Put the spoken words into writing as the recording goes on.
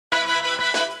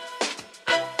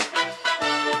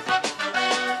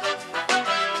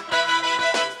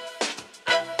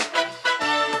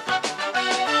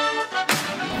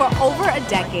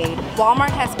decade, Walmart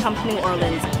has come to New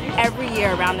Orleans every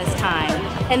year around this time.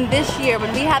 And this year,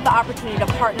 when we had the opportunity to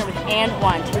partner with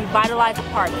AND1 to revitalize a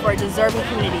park for a deserving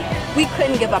community, we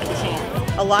couldn't give up the chance.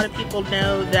 A lot of people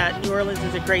know that New Orleans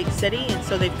is a great city, and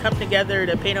so they've come together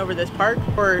to paint over this park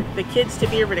for the kids to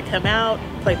be able to come out,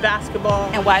 play basketball.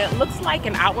 And while it looks like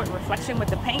an outward reflection with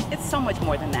the paint, it's so much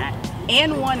more than that.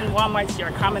 AND1 and Walmart share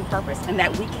a common purpose, and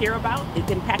that we care about is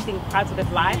impacting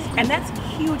positive lives, and that's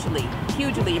hugely,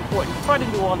 hugely important for the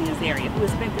New Orleans area, who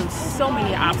has been through so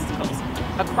many obstacles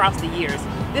across the years.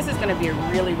 This is going to be a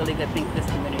really, really good thing for this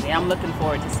community. I'm looking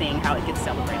forward to seeing how it gets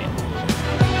celebrated.